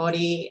leaving my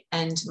body,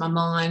 and my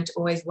mind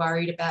always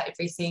worried about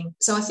everything.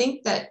 So I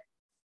think that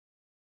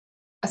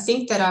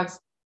I've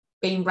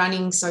been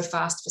running so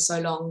fast for so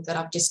long that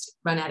I've just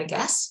run out of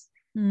gas.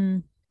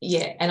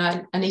 Yeah,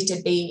 and I need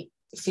to be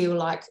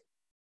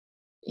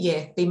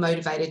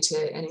motivated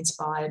and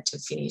inspired to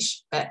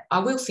finish. But I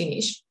will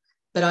finish.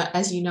 But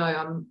as you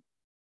know,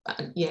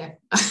 I've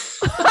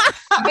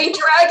been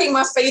dragging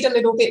my feet a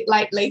little bit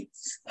lately.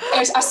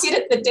 I sit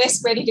at the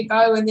desk ready to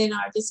go, and then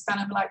I just kind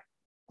of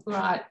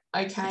right,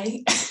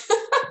 okay.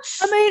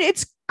 I mean,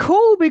 it's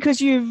cool because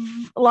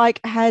you've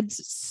had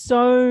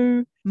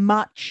so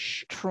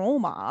much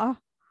trauma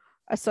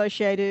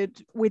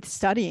associated with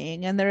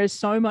studying, and there is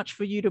so much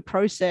for you to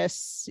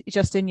process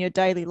just in your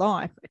daily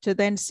life, to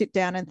then sit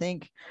down and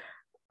think,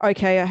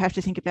 okay, I have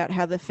to think about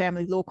how the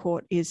family law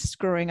court is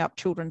screwing up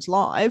children's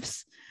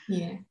lives.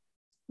 Yeah.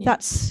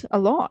 That's a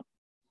lot.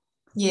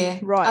 Yeah.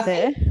 Right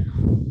there.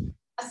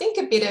 I think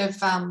a bit of,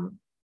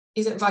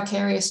 is it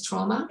vicarious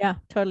trauma? Yeah,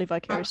 totally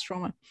vicarious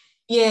trauma.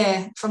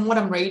 Yeah, from what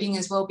I'm reading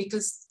as well,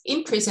 because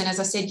in prison, as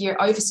I said, you're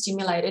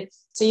overstimulated,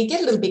 so you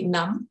get a little bit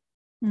numb.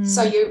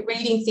 So you're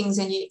reading things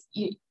and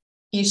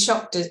you're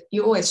shocked.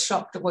 You're always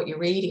shocked at what you're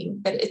reading,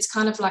 but it's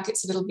kind of like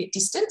it's a little bit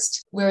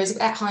distanced. Whereas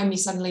at home, you're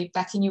suddenly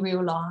back in your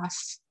real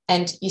life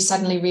and you're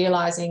suddenly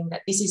realising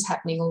that this is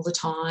happening all the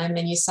time,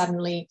 and you're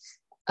suddenly,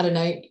 I don't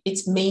know,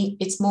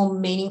 it's more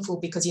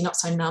meaningful because you're not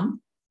so numb.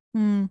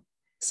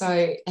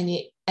 So and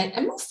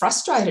more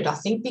frustrated, I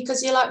think,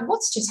 because you're like,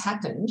 what's just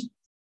happened?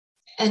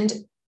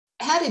 And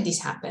how did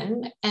this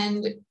happen?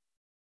 And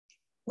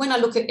when I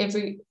look at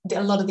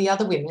a lot of the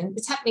other women,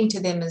 it's happening to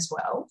them as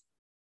well.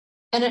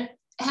 And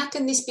how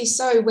can this be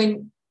so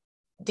when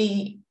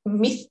the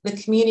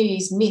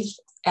community's myth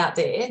out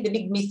there, the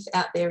big myth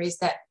out there is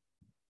that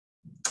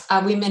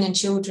our women and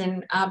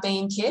children are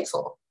being cared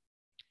for.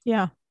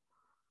 Yeah.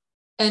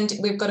 And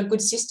we've got a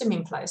good system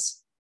in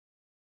place.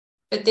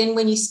 But then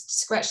when you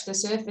scratch the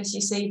surface,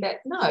 you see that,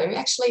 no,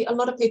 actually a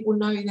lot of people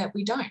know that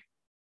we don't.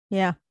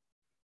 Yeah.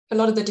 A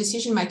lot of the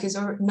decision makers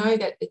know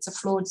that it's a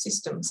flawed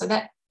system. So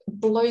that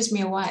blows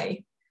me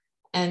away.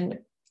 And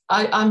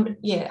I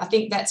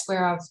think that's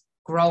where I've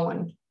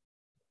grown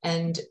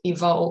and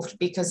evolved,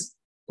 because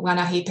when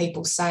I hear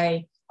people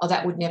say, oh,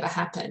 that would never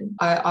happen,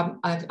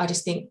 I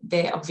just think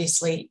they're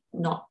obviously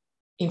not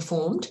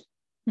informed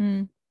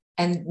and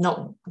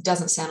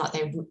doesn't sound like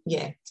they would.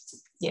 Yeah.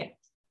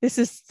 This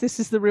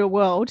is the real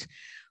world.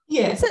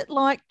 Yeah. What's it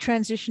like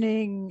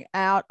transitioning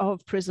out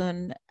of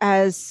prison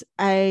as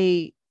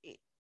a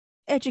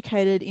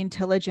educated,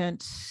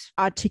 intelligent,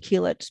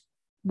 articulate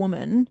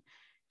woman?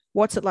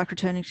 What's it like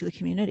returning to the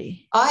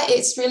community?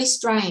 It's really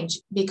strange,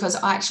 because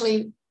I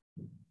started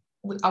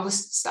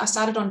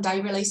on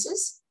day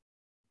releases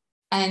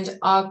and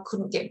I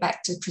couldn't get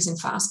back to prison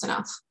fast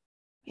enough.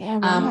 Yeah,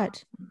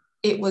 right.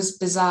 It was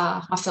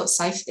bizarre. I felt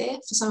safe there,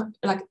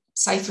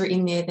 safer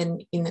in there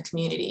than in the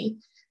community,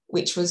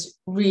 which was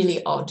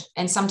really odd.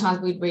 And sometimes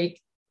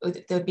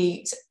there'd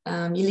be,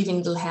 you live in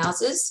little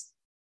houses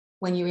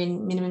when you're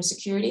in minimum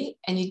security,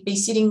 and you'd be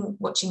sitting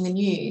watching the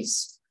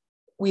news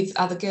with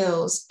other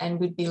girls and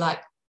we'd be like,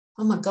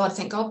 oh my God,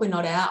 thank God we're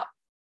not out.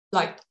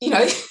 Like,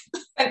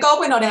 thank God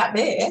we're not out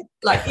there.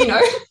 Like,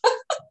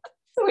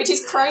 which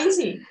is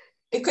crazy,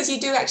 because you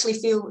do actually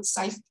feel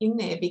safe in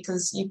there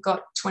because you've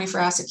got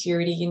 24-hour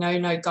security,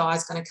 no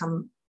guy's going to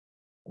come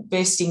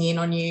bursting in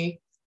on you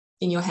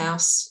in your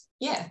house.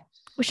 Yeah.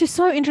 Which is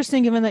so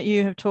interesting, given that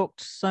you have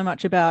talked so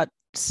much about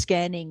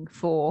scanning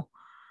for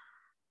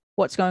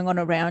what's going on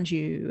around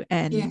you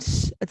and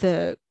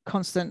the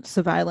constant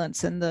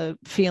surveillance and the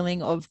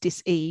feeling of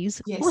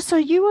dis-ease. Yes. Also,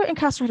 you were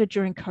incarcerated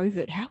during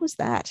COVID. How was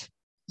that?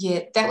 Yeah,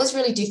 that was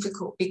really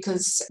difficult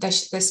because they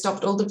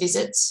stopped all the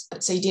visits,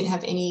 so you didn't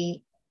have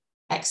any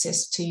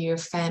access to your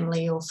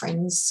family or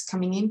friends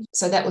coming in.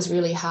 So that was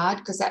really hard,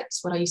 because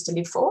that's what I used to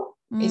live for,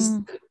 is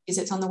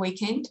visits on the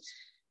weekend.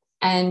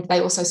 And they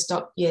also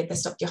stopped your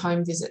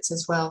home visits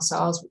as well. So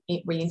I was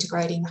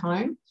reintegrating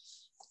home.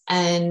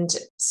 And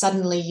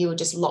suddenly you were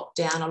just locked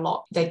down a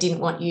lot. They didn't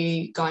want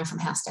you going from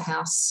house to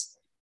house.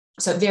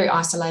 So very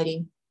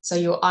isolating. So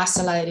you're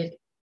isolating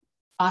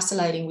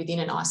within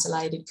an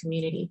isolated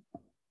community.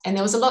 And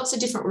there was lots of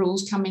different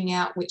rules coming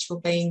out, which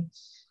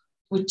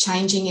were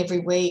changing every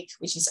week,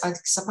 which is, I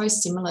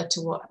suppose, similar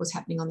to what was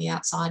happening on the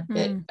outside.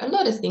 But a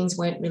lot of things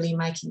weren't really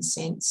making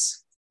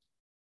sense.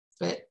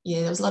 But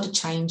yeah, there was a lot of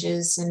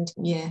changes, and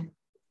yeah,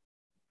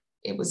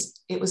 it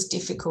was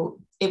difficult.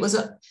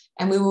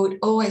 And we were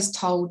always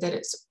told that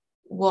it's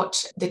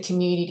what the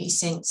community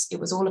sensed. It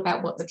was all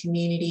about what the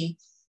community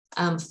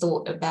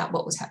thought about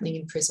what was happening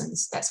in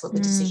prisons. That's what the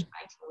decision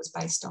making was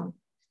based on.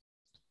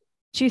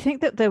 Do you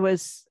think that there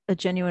was a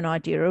genuine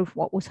idea of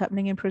what was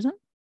happening in prison?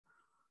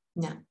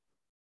 No.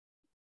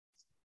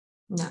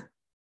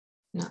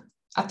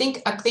 I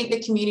think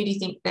the community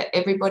think that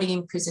everybody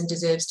in prison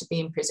deserves to be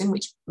in prison,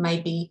 which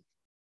may be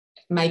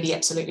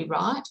absolutely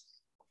right.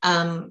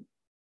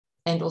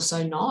 And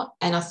also not.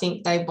 And I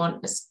think they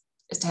want us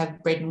to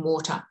have bread and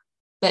water.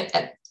 But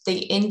at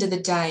the end of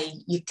the day,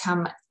 you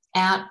come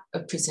out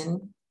of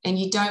prison and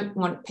you don't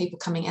want people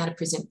coming out of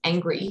prison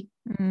angry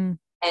and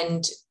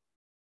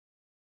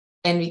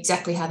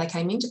exactly how they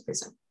came into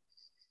prison.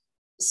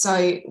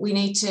 So we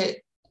need to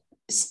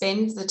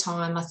spend the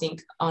time, I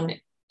think, on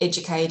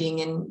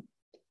educating and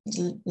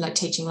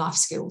teaching life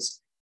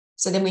skills.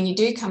 So then when you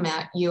do come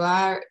out, you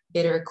are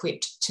better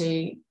equipped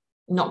to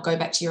not go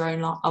back to your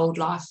own old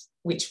life,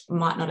 which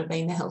might not have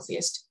been the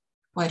healthiest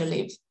way to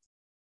live.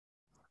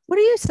 What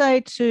do you say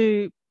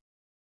to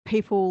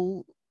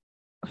people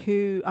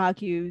who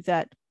argue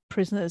that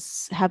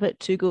prisoners have it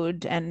too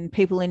good and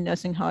people in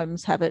nursing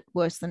homes have it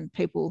worse than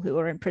people who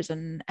are in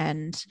prison,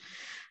 and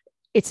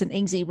it's an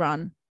easy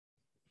run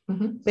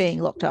being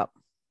locked up?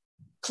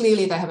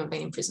 Clearly they haven't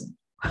been in prison.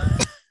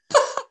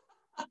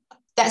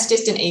 that's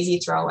just an easy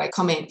throwaway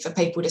comment for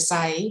people to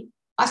say.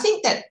 I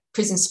think that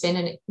prisons spend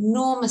an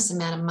enormous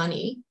amount of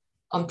money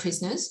on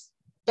prisoners,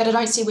 but I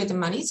don't see where the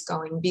money's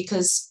going,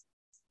 because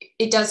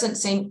it doesn't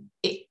seem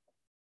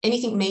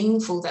anything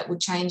meaningful that would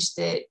change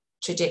the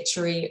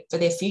trajectory for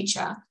their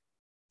future.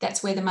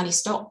 That's where the money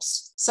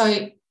stops.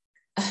 So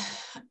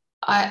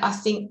I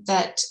think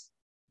that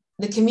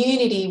the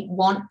community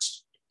want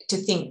to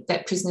think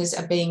that prisoners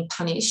are being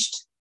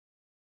punished,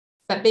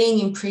 but being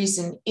in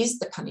prison is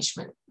the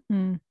punishment.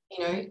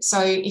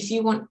 So if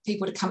you want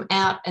people to come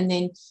out and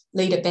then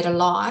lead a better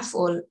life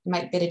or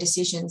make better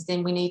decisions,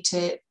 then we need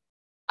to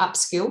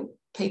upskill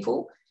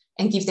people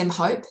and give them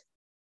hope,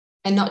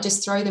 and not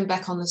just throw them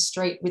back on the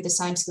street with the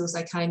same skills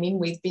they came in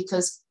with.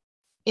 Because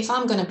if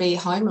I'm going to be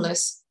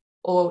homeless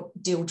or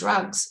deal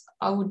drugs,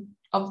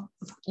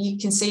 you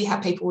can see how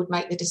people would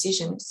make the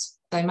decisions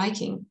they're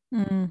making,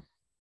 and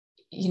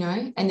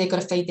they've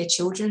got to feed their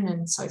children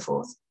and so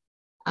forth,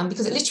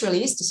 because it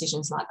literally is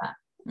decisions like that.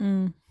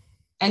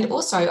 And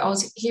also, I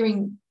was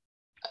hearing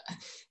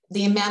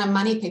the amount of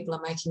money people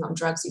are making on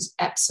drugs is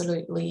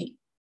absolutely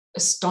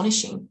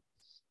astonishing.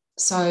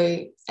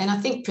 So, and I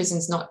think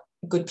prison's not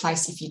a good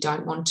place if you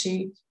don't want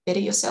to better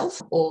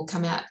yourself or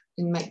come out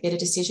and make better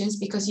decisions,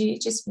 because you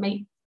just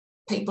meet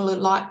people who are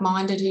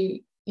like-minded who,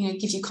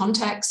 give you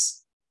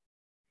contacts.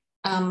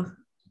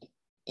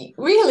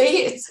 Really,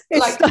 it's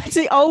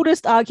the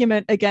oldest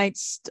argument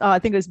against, I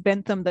think it was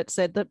Bentham that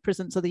said that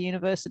prisons are the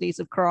universities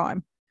of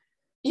crime.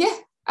 Yeah,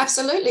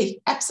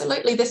 absolutely.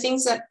 The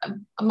things that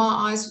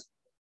my eyes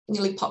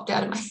nearly popped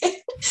out of my head,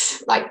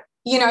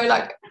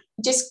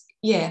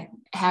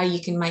 how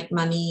you can make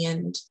money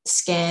and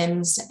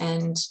scams,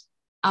 and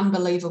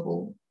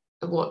unbelievable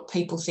what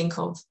people think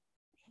of.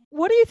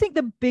 What do you think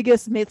the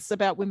biggest myths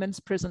about women's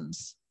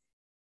prisons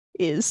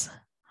is?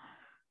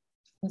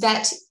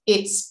 That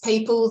it's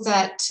people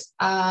that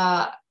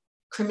are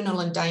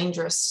criminal and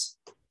dangerous.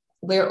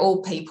 We're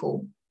all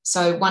people.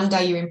 So one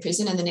day you're in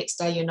prison and the next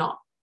day you're not.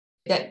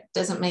 That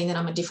doesn't mean that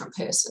I'm a different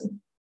person.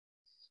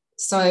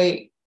 So,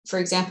 for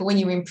example, when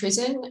you're in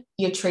prison,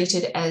 you're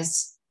treated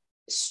as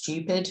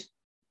stupid,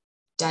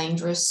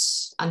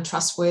 dangerous,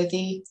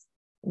 untrustworthy,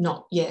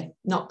 not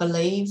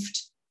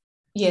believed.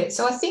 Yeah,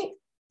 so I think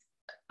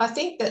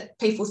that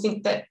people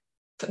think that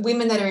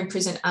women that are in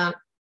prison aren't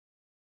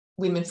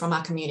women from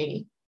our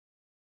community.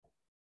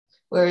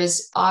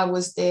 Whereas I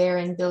was there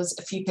and there was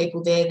a few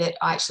people there that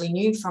I actually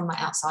knew from my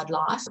outside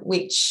life,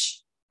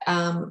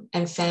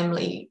 and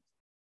family,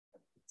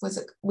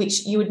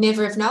 which you would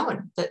never have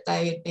known that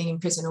they had been in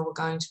prison or were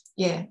going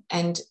to,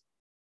 and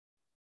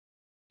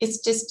it's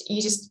just,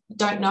 you just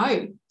don't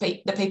know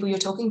the people you're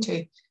talking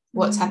to,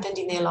 what's happened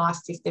in their life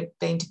if they've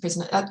been to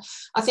prison.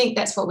 I think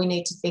that's what we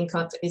need to think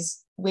of,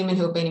 is women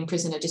who have been in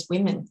prison are just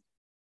women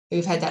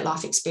who've had that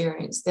life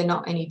experience. They're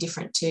not any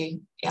different to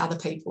other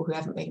people who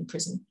haven't been in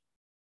prison.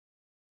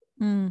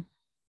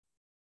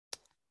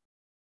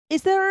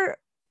 Is there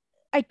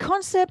a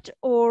concept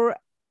or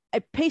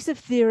a piece of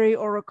theory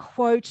or a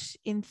quote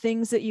in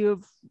things that you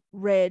have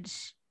read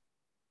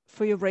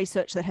for your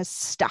research that has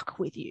stuck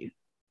with you?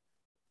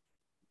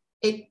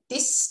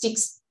 This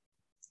sticks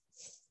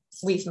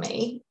with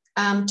me.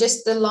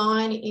 Just the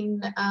line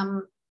in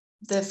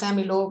the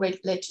Family Law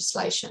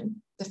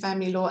legislation, the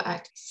Family Law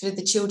Act, for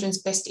the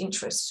children's best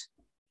interest.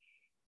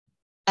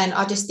 And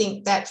I just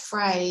think that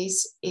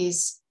phrase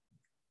is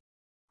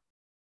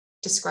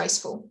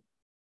disgraceful,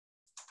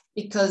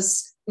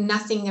 because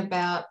nothing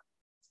about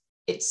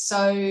it's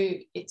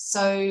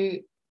so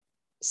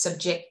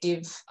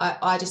subjective.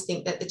 I just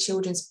think that the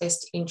children's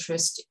best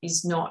interest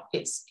is not,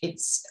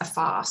 it's a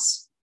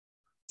farce.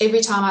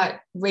 Every time I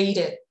read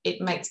it,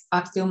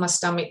 I feel my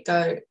stomach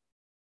go,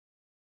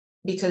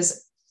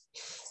 because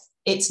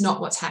it's not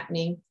what's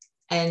happening.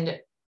 And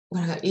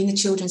when I go, in the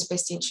children's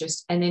best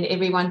interest, and then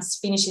everyone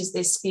finishes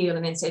their spiel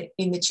and then said,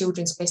 in the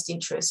children's best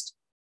interest.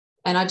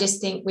 And I just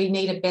think we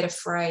need a better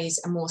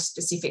phrase, a more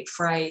specific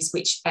phrase,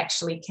 which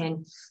actually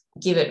can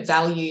give it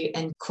value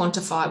and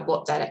quantify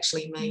what that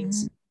actually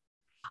means.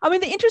 I mean,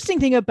 the interesting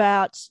thing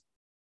about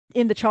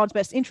in the child's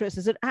best interest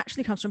is it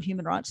actually comes from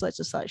human rights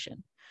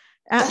legislation.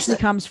 It actually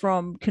comes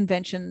from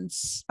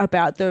conventions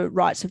about the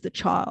rights of the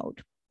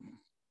child.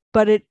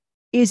 But it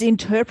is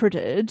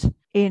interpreted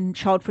in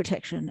child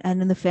protection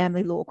and in the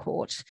family law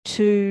court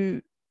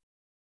to,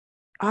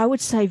 I would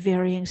say,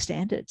 varying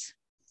standards.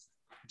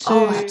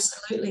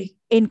 Absolutely.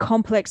 In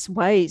complex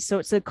ways. So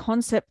it's a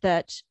concept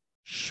that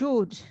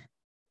should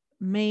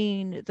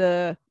mean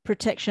the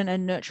protection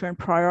and nurture and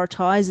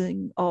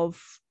prioritizing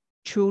of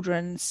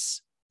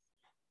children's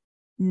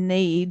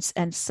needs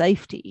and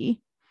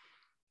safety,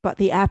 but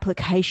the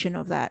application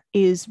of that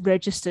is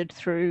registered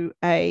through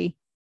I'm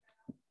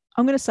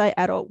going to say,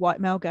 adult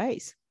white male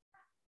gaze.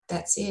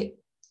 That's it.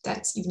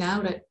 You've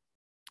nailed it.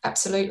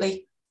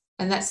 Absolutely.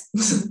 And that's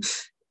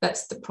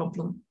that's the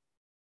problem.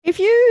 If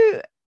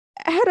you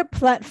had a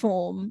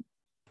platform,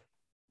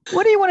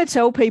 what do you want to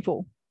tell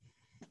people?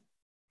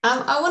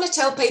 I want to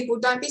tell people,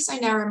 don't be so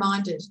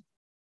narrow-minded.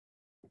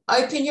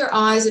 open your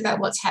eyes about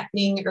what's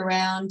happening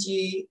around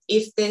you.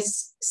 If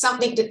there's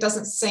something that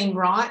doesn't seem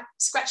right,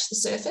 scratch the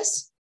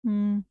surface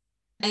and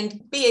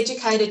be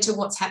educated to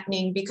what's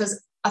happening,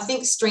 because I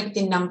think strength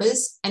in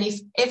numbers. And if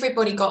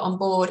everybody got on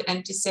board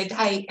and just said,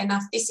 hey,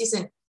 enough, this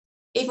isn't,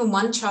 even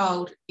one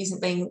child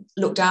isn't being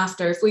looked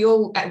after. If we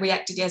all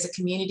reacted as a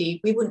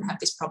community, we wouldn't have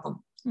this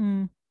problem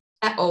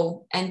at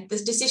all. And the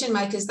decision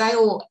makers, they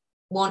all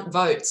want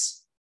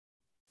votes.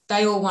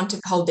 They all want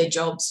to hold their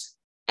jobs.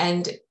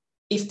 And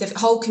if the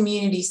whole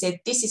community said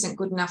this isn't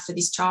good enough for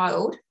this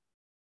child,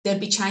 there'd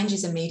be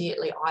changes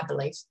immediately, I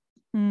believe.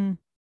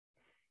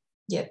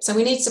 Yeah, so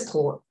we need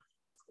support.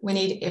 We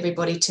need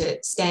everybody to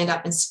stand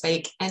up and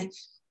speak. And,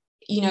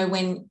 you know,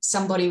 when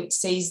somebody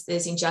sees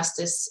there's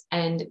injustice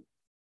and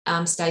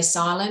stays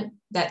silent,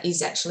 that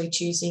is actually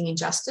choosing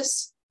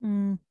injustice.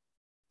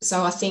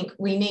 So I think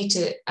we need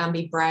to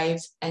be brave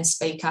and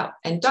speak up,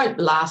 and don't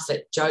laugh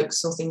at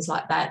jokes or things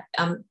like that.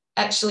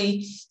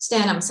 Actually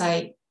stand up and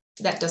say,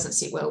 that doesn't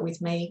sit well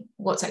with me.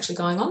 What's actually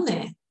going on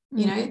there?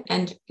 You know,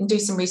 and do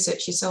some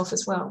research yourself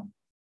as well.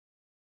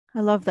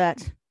 I love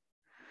that.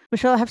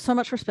 Michelle, I have so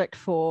much respect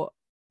for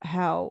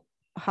how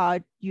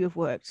hard you have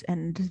worked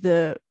and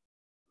the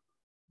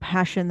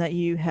passion that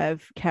you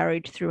have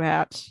carried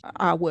throughout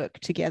our work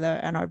together.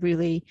 And I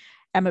really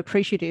am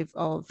appreciative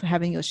of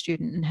having your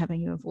student and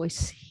having your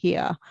voice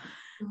here.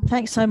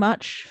 Thanks so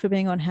much for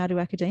being on How to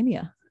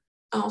Academia.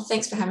 Oh,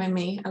 thanks for having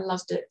me. I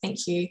loved it.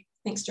 Thank you.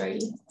 Thanks,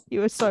 Jodie.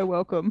 You are so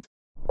welcome.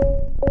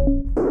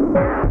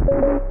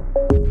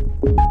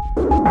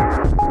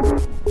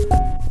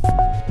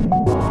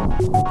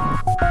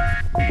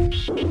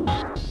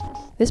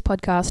 This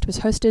podcast was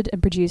hosted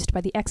and produced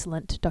by the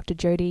excellent Dr.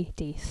 Jodie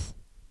Deeth.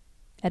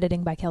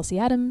 Editing by Kelsey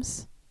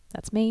Adams,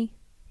 that's me.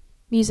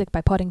 Music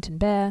by Poddington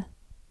Bear.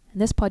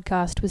 And this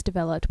podcast was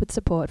developed with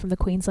support from the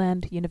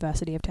Queensland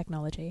University of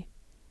Technology.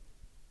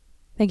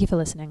 Thank you for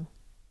listening.